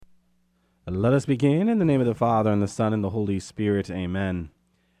Let us begin in the name of the Father, and the Son, and the Holy Spirit. Amen.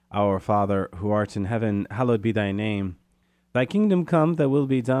 Our Father, who art in heaven, hallowed be thy name. Thy kingdom come, thy will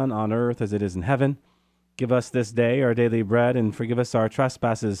be done on earth as it is in heaven. Give us this day our daily bread, and forgive us our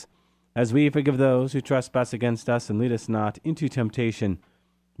trespasses, as we forgive those who trespass against us. And lead us not into temptation,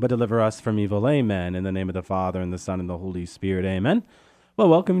 but deliver us from evil. Amen. In the name of the Father, and the Son, and the Holy Spirit. Amen. Well,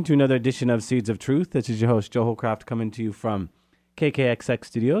 welcome to another edition of Seeds of Truth. This is your host, Joe Holcraft, coming to you from KKXX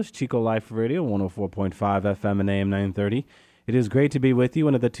Studios, Chico Life Radio, 104.5 FM and AM 930. It is great to be with you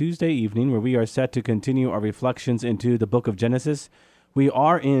another Tuesday evening where we are set to continue our reflections into the book of Genesis. We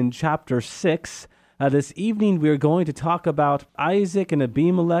are in chapter 6. This evening we are going to talk about Isaac and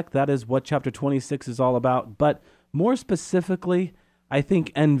Abimelech. That is what chapter 26 is all about. But more specifically, I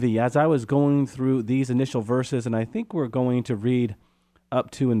think envy. As I was going through these initial verses, and I think we're going to read up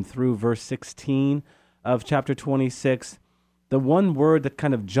to and through verse 16 of chapter 26, the one word that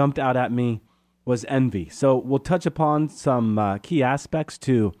kind of jumped out at me was envy. So we'll touch upon some key aspects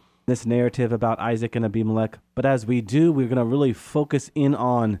to this narrative about Isaac and Abimelech. But as we do, we're going to really focus in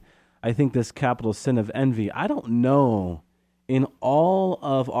on, I think, this capital sin of envy. I don't know in all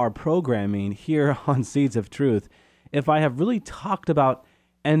of our programming here on Seeds of Truth if I have really talked about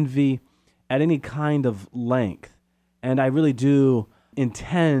envy at any kind of length. And I really do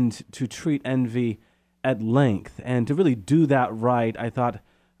intend to treat envy at length. And to really do that right, I thought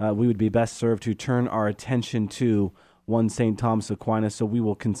we would be best served to turn our attention to one St. Thomas Aquinas. So we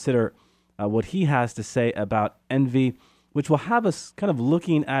will consider what he has to say about envy, which will have us kind of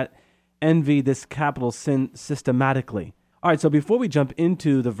looking at envy, this capital sin, systematically. All right, so before we jump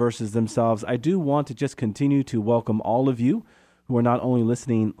into the verses themselves, I do want to just continue to welcome all of you who are not only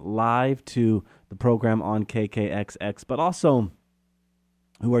listening live to the program on KKXX, but also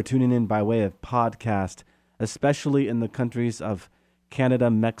who are tuning in by way of podcast, especially in the countries of Canada,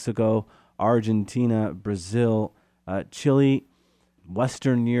 Mexico, Argentina, Brazil, Chile,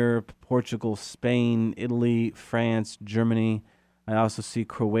 Western Europe, Portugal, Spain, Italy, France, Germany. I also see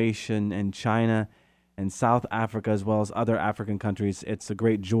Croatia and China and South Africa, as well as other African countries. It's a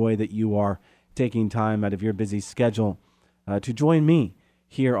great joy that you are taking time out of your busy schedule to join me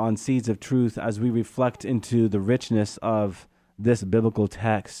here on Seeds of Truth as we reflect into the richness of this biblical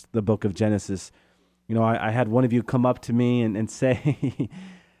text, the book of Genesis. You know, I had one of you come up to me and say,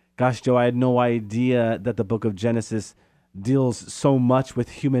 gosh, Joe, I had no idea that the book of Genesis deals so much with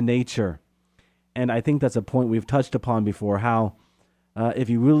human nature. And I think that's a point we've touched upon before, how if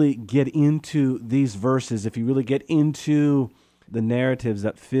you really get into these verses, if you really get into the narratives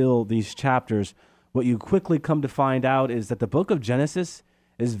that fill these chapters, what you quickly come to find out is that the book of Genesis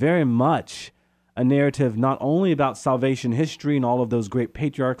is very much a narrative not only about salvation history and all of those great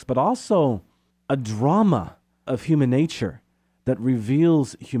patriarchs, but also a drama of human nature that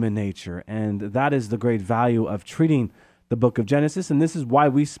reveals human nature. And that is the great value of treating the book of Genesis. And this is why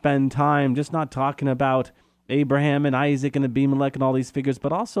we spend time just not talking about Abraham and Isaac and Abimelech and all these figures,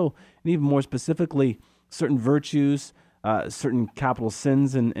 but also, and even more specifically, certain virtues, certain capital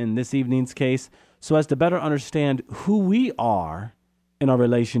sins in this evening's case, so as to better understand who we are in our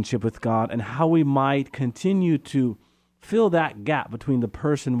relationship with God and how we might continue to fill that gap between the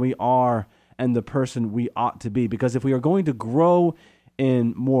person we are and the person we ought to be. Because if we are going to grow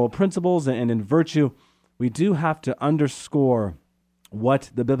in moral principles and in virtue, we do have to underscore what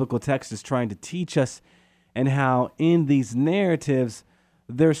the biblical text is trying to teach us and how in these narratives,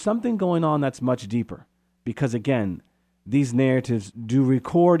 there's something going on that's much deeper. Because again, these narratives do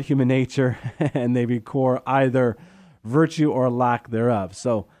record human nature and they record either virtue or lack thereof.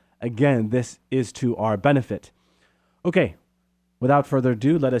 So again, this is to our benefit. Okay, without further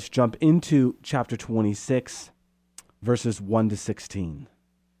ado, let us jump into chapter 26, verses 1 to 16.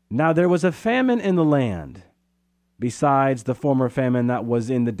 Now there was a famine in the land, besides the former famine that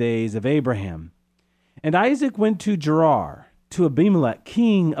was in the days of Abraham. And Isaac went to Gerar, to Abimelech,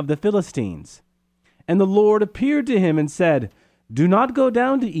 king of the Philistines. And the Lord appeared to him and said, Do not go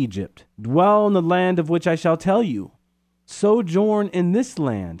down to Egypt. Dwell in the land of which I shall tell you. Sojourn in this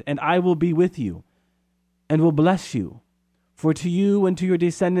land, and I will be with you, and will bless you. For to you and to your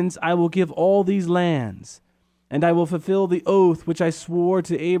descendants I will give all these lands, and I will fulfill the oath which I swore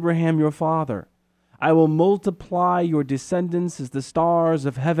to Abraham your father. I will multiply your descendants as the stars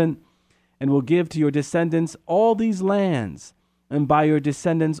of heaven, and will give to your descendants all these lands, and by your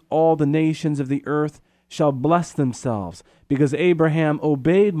descendants all the nations of the earth shall bless themselves, because Abraham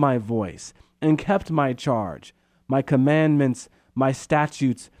obeyed my voice and kept my charge, my commandments, my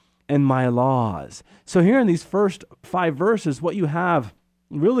statutes, and my laws. So here in these first 5 verses, what you have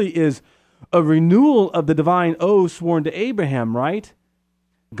really is a renewal of the divine oath sworn to Abraham, right?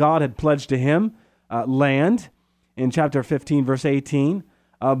 God had pledged to him land in chapter 15, verse 18,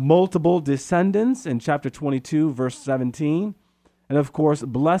 multiple descendants in chapter 22, verse 17, and of course,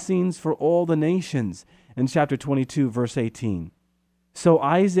 blessings for all the nations in chapter 22, verse 18. So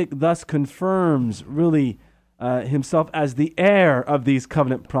Isaac thus confirms really himself as the heir of these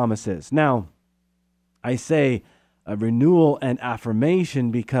covenant promises. Now, I say a renewal and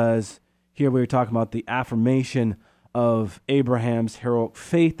affirmation because here we're talking about the affirmation of Abraham's heroic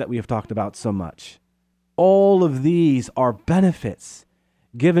faith that we have talked about so much. All of these are benefits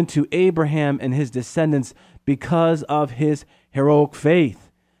given to Abraham and his descendants because of his heroic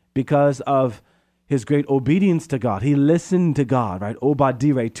faith, because of his great obedience to God. He listened to God, right?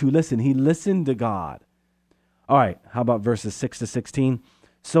 Obadire, to listen. He listened to God. All right, how about verses 6 to 16?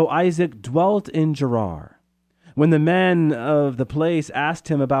 So Isaac dwelt in Gerar. When the men of the place asked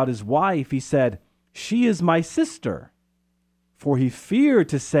him about his wife, he said, "She is my sister." For he feared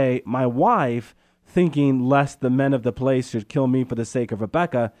to say, "my wife," thinking lest the men of the place should kill me for the sake of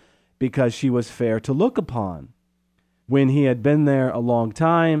Rebekah, because she was fair to look upon. When he had been there a long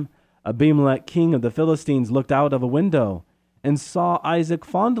time, Abimelech, king of the Philistines, looked out of a window and saw Isaac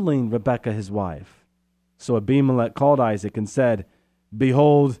fondling Rebekah his wife. So Abimelech called Isaac and said,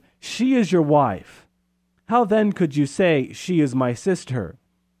 "Behold, she is your wife. How then could you say, 'She is my sister'?"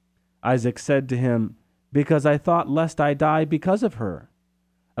 Isaac said to him, "Because I thought lest I die because of her."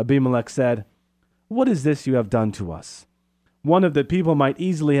 Abimelech said, "What is this you have done to us? One of the people might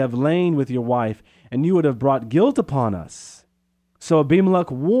easily have lain with your wife, and you would have brought guilt upon us." So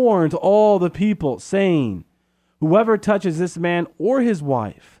Abimelech warned all the people, saying, "Whoever touches this man or his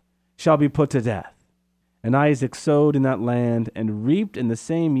wife shall be put to death." And Isaac sowed in that land and reaped in the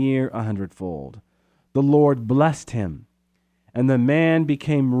same year 100-fold. The Lord blessed him, and the man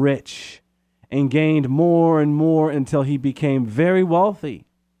became rich and gained more and more until he became very wealthy.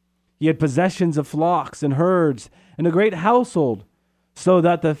 He had possessions of flocks and herds and a great household, so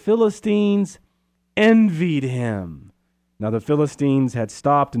that the Philistines envied him. Now the Philistines had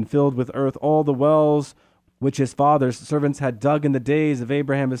stopped and filled with earth all the wells which his father's servants had dug in the days of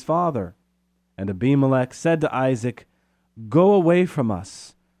Abraham his father. And Abimelech said to Isaac, "Go away from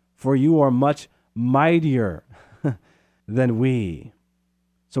us, for you are much mightier than we."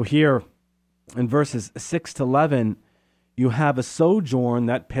 So here in verses 6 to 11, you have a sojourn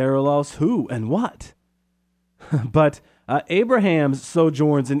that parallels who and what? But Abraham's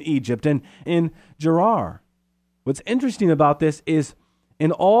sojourns in Egypt and in Gerar. What's interesting about this is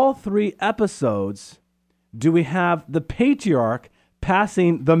in all three episodes, do we have the patriarch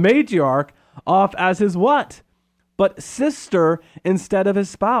passing the matriarch off as his what? But sister instead of his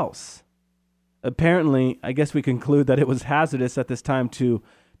spouse. Apparently, I guess we conclude that it was hazardous at this time to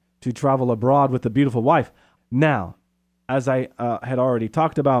travel abroad with a beautiful wife. Now, as I had already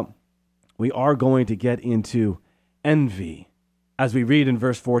talked about, we are going to get into envy. As we read in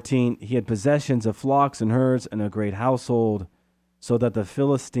verse 14, he had possessions of flocks and herds and a great household, so that the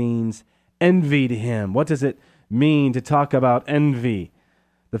Philistines envied him. What does it mean to talk about envy?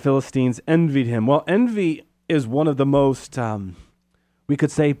 The Philistines envied him. Well, envy is one of the most, we could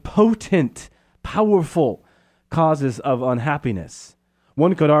say, potent, powerful causes of unhappiness.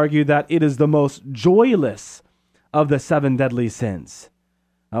 One could argue that it is the most joyless of the 7 deadly sins.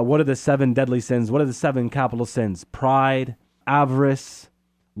 What are the 7 deadly sins? What are the 7 capital sins? Pride, avarice,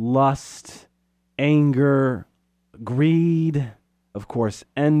 lust, anger, greed, of course,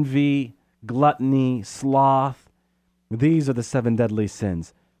 envy, gluttony, sloth. These are the 7 deadly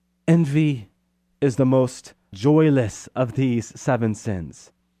sins. Envy is the most joyless of these 7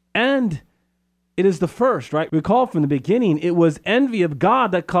 sins. And it is the first, right? Recall from the beginning, it was envy of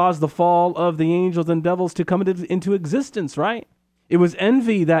God that caused the fall of the angels and devils to come into existence, right? It was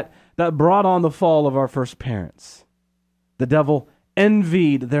envy that brought on the fall of our first parents. The devil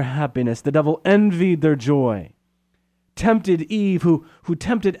envied their happiness. The devil envied their joy. Tempted Eve, who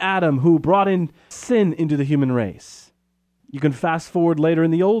tempted Adam, who brought in sin into the human race. You can fast forward later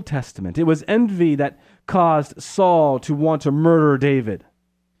in the Old Testament. It was envy that caused Saul to want to murder David,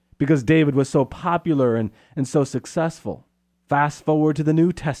 because David was so popular and so successful. Fast forward to the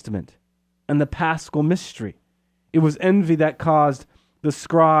New Testament and the Paschal mystery. It was envy that caused the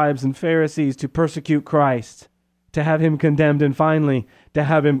scribes and Pharisees to persecute Christ, to have him condemned, and finally to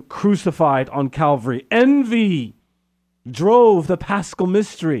have him crucified on Calvary. Envy drove the Paschal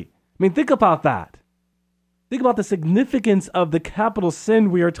mystery. I mean, think about that. Think about the significance of the capital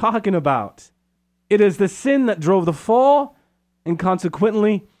sin we are talking about. It is the sin that drove the fall, and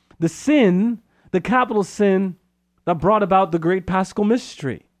consequently, the sin, the capital sin, that brought about the great Paschal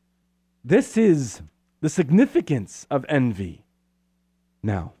mystery. This is the significance of envy.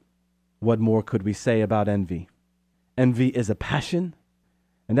 Now, what more could we say about envy? Envy is a passion,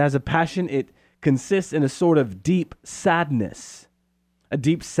 and as a passion, it consists in a sort of deep sadness, a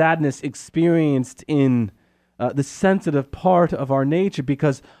deep sadness experienced in the sensitive part of our nature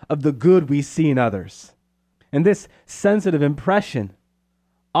because of the good we see in others. And this sensitive impression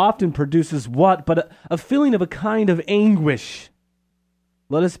often produces what? But a feeling of a kind of anguish.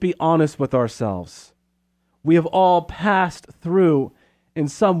 Let us be honest with ourselves. We have all passed through, in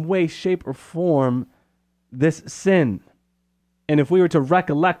some way, shape, or form, this sin. And if we were to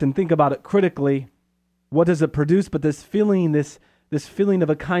recollect and think about it critically, what does it produce but this feeling, this feeling of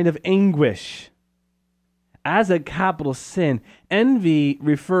a kind of anguish? As a capital sin, envy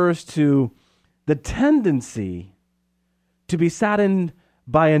refers to the tendency to be saddened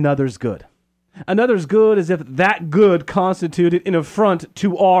by another's good. Another's good as if that good constituted an affront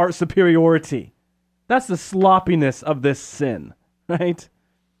to our superiority. That's the sloppiness of this sin, right?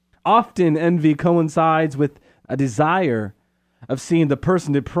 Often envy coincides with a desire of seeing the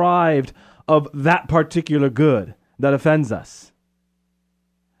person deprived of that particular good that offends us.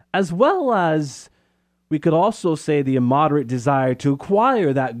 As well as we could also say the immoderate desire to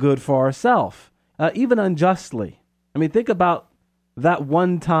acquire that good for ourselves, even unjustly. I mean, think about that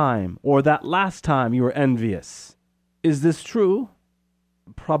one time or that last time you were envious. Is this true?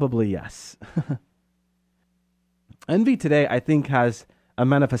 Probably yes. Envy today, I think, has a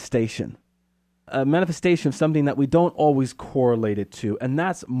manifestation of something that we don't always correlate it to, and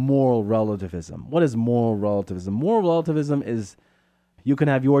that's moral relativism. What is moral relativism? Moral relativism is you can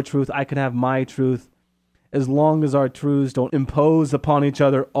have your truth, I can have my truth. As long as our truths don't impose upon each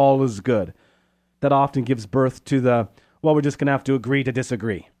other, all is good. That often gives birth to we're just going to have to agree to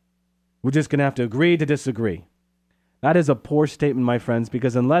disagree. We're just going to have to agree to disagree. That is a poor statement, my friends,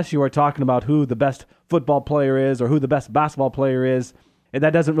 because unless you are talking about who the best football player is or who the best basketball player is,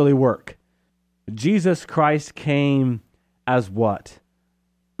 that doesn't really work. Jesus Christ came as what?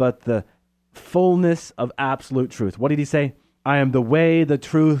 But the fullness of absolute truth. What did he say? I am the way, the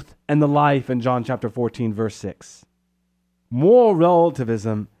truth, and the life in John chapter 14, verse 6. Moral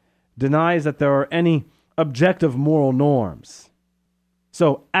relativism denies that there are any objective moral norms.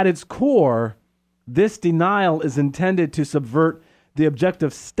 So at its core, this denial is intended to subvert the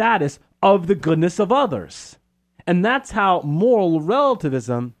objective status of the goodness of others. And that's how moral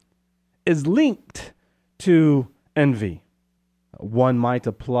relativism is linked to envy. One might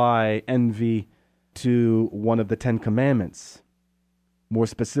apply envy to one of the 10 commandments. More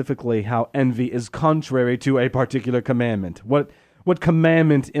specifically, how envy is contrary to a particular commandment. What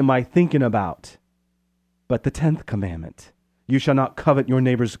commandment am I thinking about? But the 10th commandment, you shall not covet your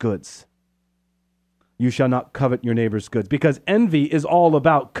neighbor's goods. You shall not covet your neighbor's goods, because envy is all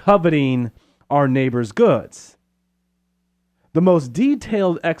about coveting our neighbor's goods. The most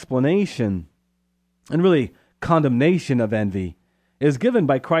detailed explanation and really condemnation of envy is given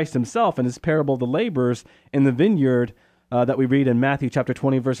by Christ himself in his parable of the laborers in the vineyard that we read in Matthew chapter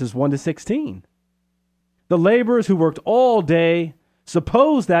 20, verses 1 to 16. The laborers who worked all day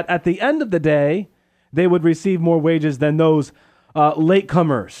supposed that at the end of the day, they would receive more wages than those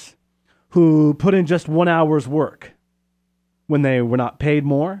latecomers who put in just 1 hour's work. When they were not paid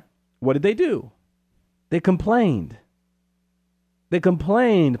more, what did they do? They complained. They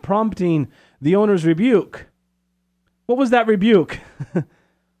complained, prompting the owner's rebuke. What was that rebuke?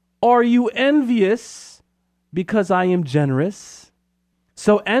 Are you envious because I am generous?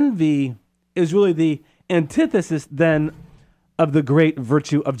 So envy is really the antithesis then of the great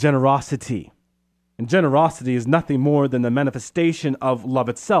virtue of generosity. And generosity is nothing more than the manifestation of love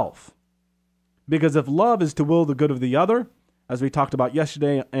itself. Because if love is to will the good of the other, as we talked about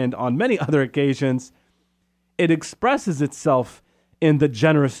yesterday and on many other occasions, it expresses itself in the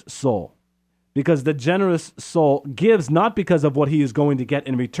generous soul. Because the generous soul gives not because of what he is going to get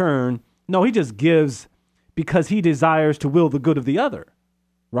in return. No, he just gives because he desires to will the good of the other,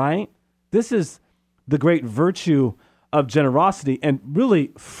 right? This is the great virtue of generosity and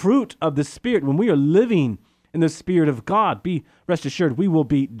really fruit of the Spirit. When we are living in the Spirit of God, rest assured, we will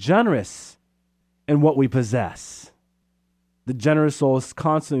be generous in what we possess. The generous soul is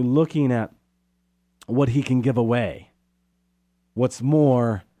constantly looking at what he can give away. What's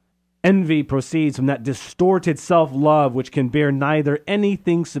more, envy proceeds from that distorted self-love which can bear neither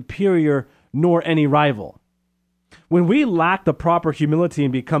anything superior nor any rival. When we lack the proper humility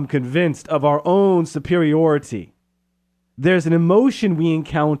and become convinced of our own superiority, there's an emotion we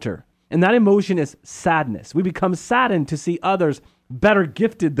encounter, and that emotion is sadness. We become saddened to see others better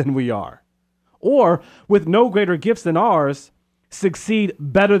gifted than we are, or with no greater gifts than ours, succeed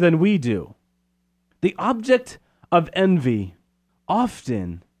better than we do. The object of envy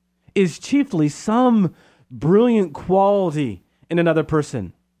often is chiefly some brilliant quality in another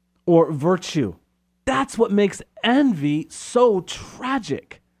person or virtue. That's what makes envy so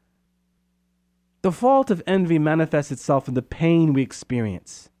tragic. The fault of envy manifests itself in the pain we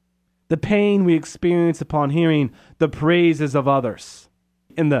experience. The pain we experience upon hearing the praises of others.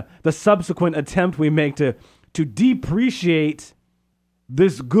 In the subsequent attempt we make to depreciate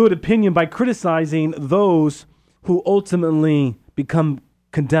this good opinion by criticizing those who ultimately become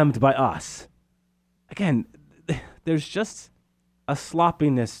condemned by us. Again, there's just a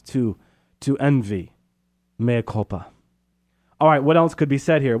sloppiness to envy. Mea culpa. All right, what else could be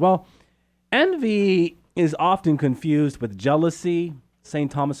said here? Well, envy is often confused with jealousy.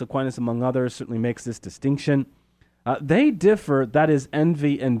 St. Thomas Aquinas, among others, certainly makes this distinction. They differ, that is,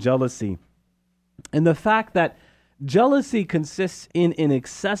 envy and jealousy, in the fact that jealousy consists in an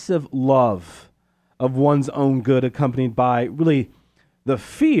excessive love of one's own good, accompanied by really the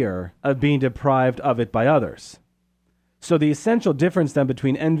fear of being deprived of it by others. So the essential difference then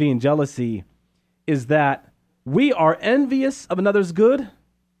between envy and jealousy is that we are envious of another's good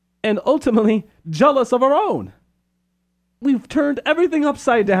and ultimately jealous of our own. We've turned everything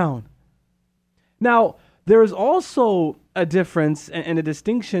upside down. Now, there is also a difference and a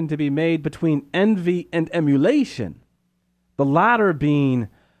distinction to be made between envy and emulation, the latter being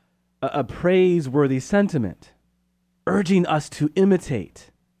a praiseworthy sentiment, urging us to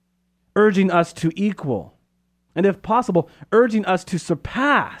imitate, urging us to equal, and if possible, urging us to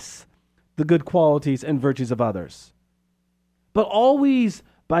surpass the good qualities and virtues of others. But always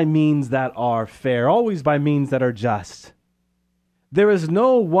by means that are fair, always by means that are just. There is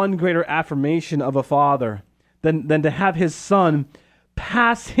no one greater affirmation of a father than to have his son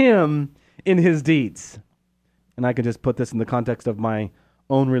pass him in his deeds. And I can just put this in the context of my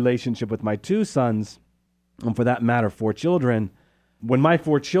own relationship with my two sons, and for that matter, 4 children. When my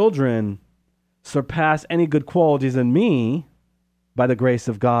 4 children surpass any good qualities in me, by the grace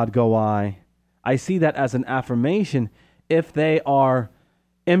of God go I see that as an affirmation if they are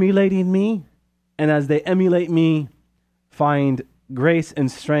emulating me, and as they emulate me, find grace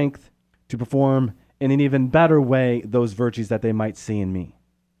and strength to perform in an even better way those virtues that they might see in me.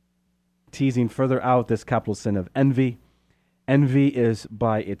 Teasing further out this capital sin of envy. Envy is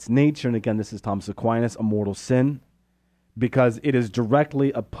by its nature, and again, this is Thomas Aquinas, a mortal sin, because it is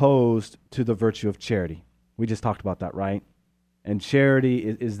directly opposed to the virtue of charity. We just talked about that, right? And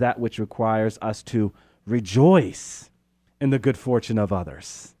charity is that which requires us to rejoice in the good fortune of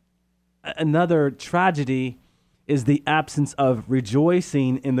others. Another tragedy is the absence of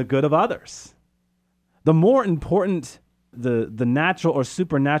rejoicing in the good of others. The more important the natural or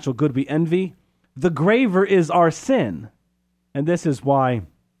supernatural good we envy, the graver is our sin. And this is why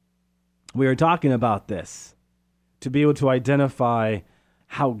we are talking about this, to be able to identify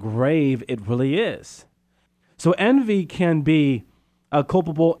how grave it really is. So envy can be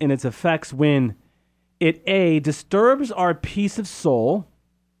culpable in its effects when it, A, disturbs our peace of soul.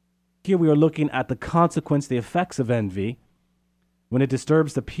 Here we are looking at the consequence, the effects of envy, when it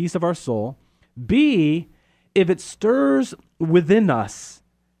disturbs the peace of our soul. B, if it stirs within us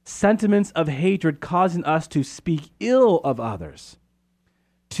sentiments of hatred, causing us to speak ill of others,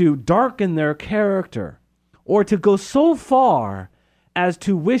 to darken their character, or to go so far as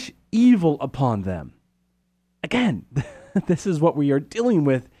to wish evil upon them. Again, this is what we are dealing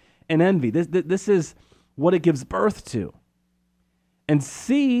with in envy. This is what it gives birth to. And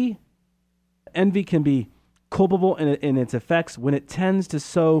C, envy can be culpable in its effects when it tends to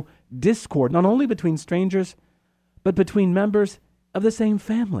sow discord, not only between strangers, but between members of the same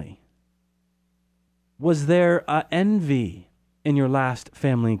family. Was there envy in your last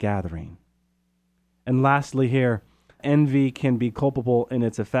family gathering? And lastly here, envy can be culpable in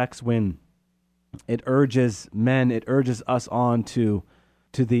its effects when it urges us on to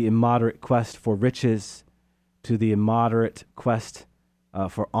the immoderate quest for riches, to the immoderate quest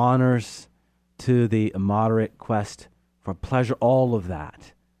for honors, to the immoderate quest for pleasure. All of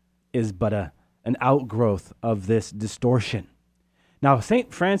that is but an outgrowth of this distortion. Now,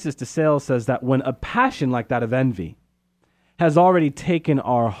 St. Francis de Sales says that when a passion like that of envy has already taken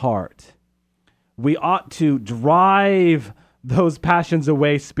our heart, we ought to drive those passions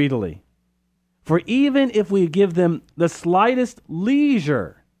away speedily. For even if we give them the slightest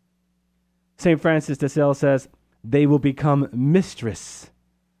leisure, St. Francis de Sales says, they will become mistress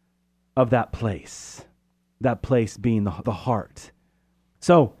of that place being the heart.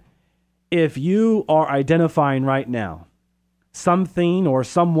 So, if you are identifying right now something or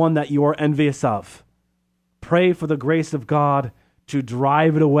someone that you are envious of, pray for the grace of God to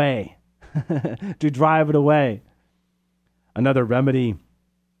drive it away. To drive it away. Another remedy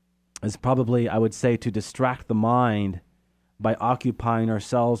is probably, I would say, to distract the mind by occupying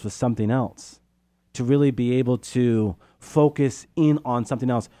ourselves with something else, to really be able to focus in on something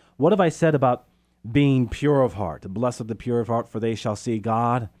else. What have I said about being pure of heart? Blessed are the pure of heart, for they shall see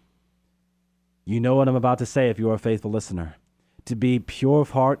God. You know what I'm about to say if you are a faithful listener. To be pure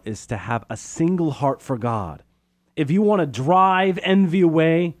of heart is to have a single heart for God. If you want to drive envy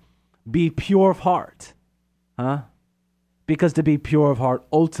away, be pure of heart. Because to be pure of heart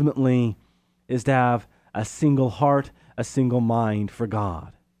ultimately is to have a single heart, a single mind for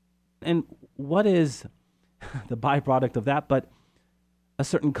God. And what is the byproduct of that but a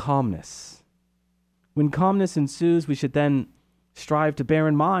certain calmness? When calmness ensues, we should then strive to bear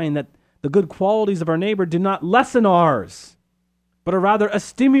in mind that the good qualities of our neighbor do not lessen ours, but are rather a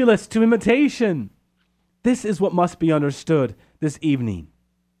stimulus to imitation. This is what must be understood this evening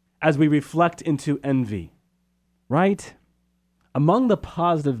as we reflect into envy, right? Among the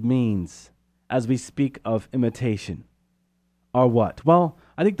positive means as we speak of imitation are what? Well,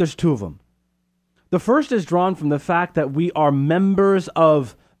 I think there's two of them. The first is drawn from the fact that we are members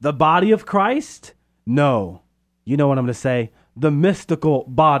of the body of Christ. No, you know what I'm going to say, the mystical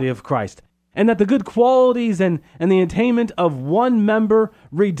body of Christ. And that the good qualities and the attainment of one member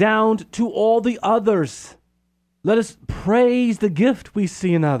redound to all the others. Let us praise the gift we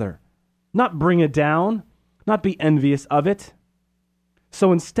see in another, not bring it down, not be envious of it.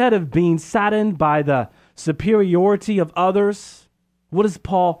 So instead of being saddened by the superiority of others, what does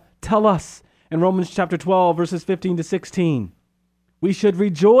Paul tell us in Romans chapter 12, verses 15 to 16? We should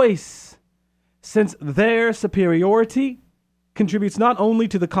rejoice, since their superiority contributes not only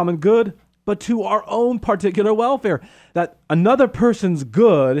to the common good, but to our own particular welfare. That another person's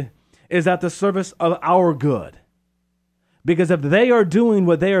good is at the service of our good. Because if they are doing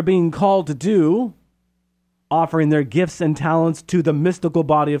what they are being called to do, offering their gifts and talents to the mystical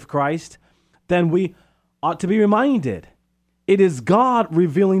body of Christ, then we ought to be reminded it is God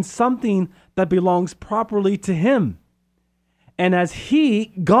revealing something that belongs properly to Him. And as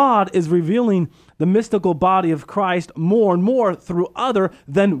God is revealing the mystical body of Christ more and more through other,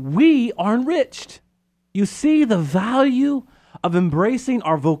 then we are enriched. You see the value of embracing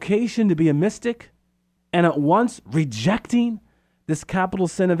our vocation to be a mystic and at once rejecting this capital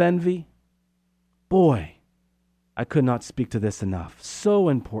sin of envy? Boy, I could not speak to this enough. So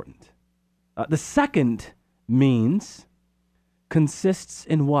important. The second means consists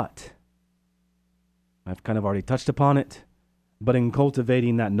in what? I've kind of already touched upon it, but in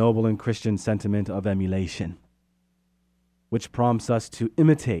cultivating that noble and Christian sentiment of emulation, which prompts us to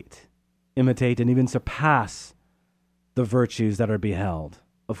imitate, and even surpass the virtues that are beheld,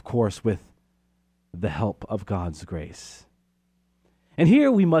 of course, with the help of God's grace. And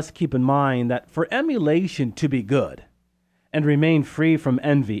here we must keep in mind that for emulation to be good and remain free from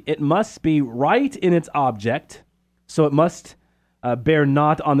envy, it must be right in its object, so it must bear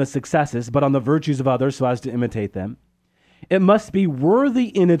not on the successes, but on the virtues of others so as to imitate them. It must be worthy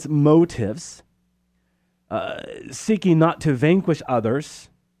in its motives, seeking not to vanquish others,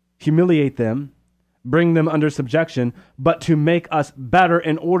 humiliate them, bring them under subjection, but to make us better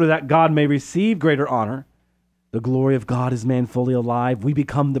in order that God may receive greater honor. The glory of God is man fully alive. We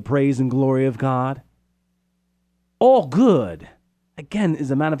become the praise and glory of God. All good, again,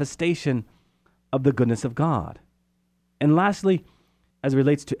 is a manifestation of the goodness of God. And lastly, as it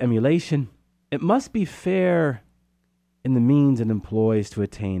relates to emulation, it must be fair in the means it employs to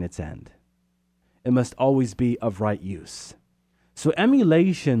attain its end. It must always be of right use. So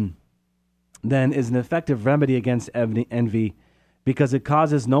emulation, then, is an effective remedy against envy because it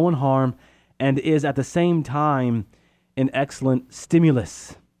causes no one harm and is at the same time an excellent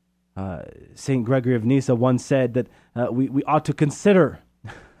stimulus. St. Gregory of Nyssa once said that we ought to consider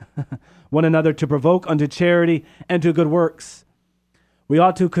one another to provoke unto charity and to good works. We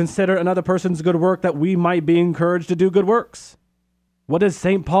ought to consider another person's good work that we might be encouraged to do good works. What does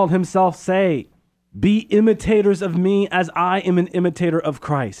St. Paul himself say? Be imitators of me as I am an imitator of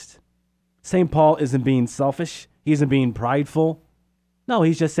Christ. St. Paul isn't being selfish. He isn't being prideful. No,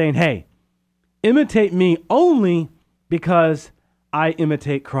 he's just saying, hey, imitate me only because I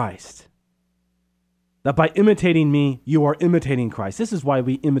imitate Christ. That by imitating me, you are imitating Christ. This is why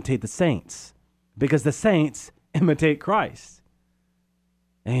we imitate the saints, because the saints imitate Christ.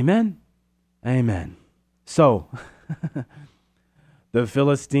 Amen? Amen. So, the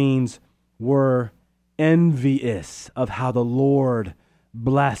Philistines were envious of how the Lord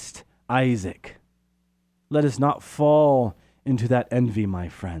blessed Isaac. Let us not fall into that envy, my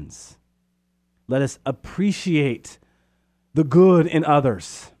friends. Let us appreciate the good in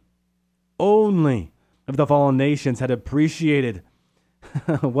others only if the fallen nations had appreciated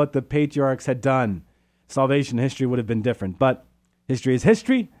what the patriarchs had done, salvation history would have been different. But history is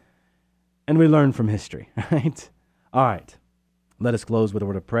history, and we learn from history, right? All right. Let us close with a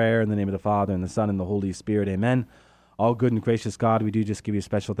word of prayer in the name of the Father, and the Son, and the Holy Spirit. Amen. All good and gracious God, we do just give you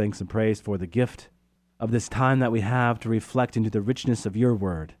special thanks and praise for the gift of this time that we have to reflect into the richness of your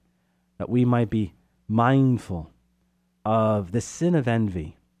word, that we might be mindful of the sin of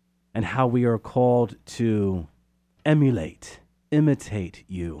envy and how we are called to emulate, imitate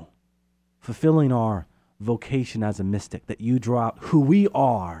you, fulfilling our vocation as a mystic, that you draw out who we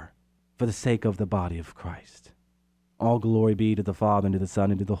are for the sake of the body of Christ. All glory be to the Father, and to the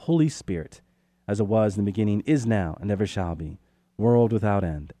Son, and to the Holy Spirit, as it was in the beginning, is now, and ever shall be, world without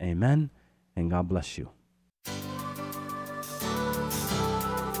end. Amen, and God bless you.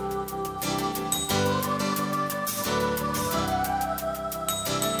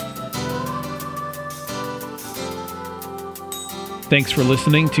 Thanks for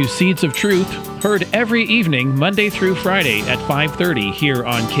listening to Seeds of Truth, heard every evening, Monday through Friday at 5:30 here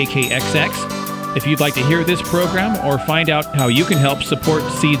on KKXX. If you'd like to hear this program or find out how you can help support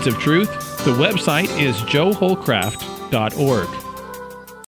Seeds of Truth, the website is joeholcraft.org.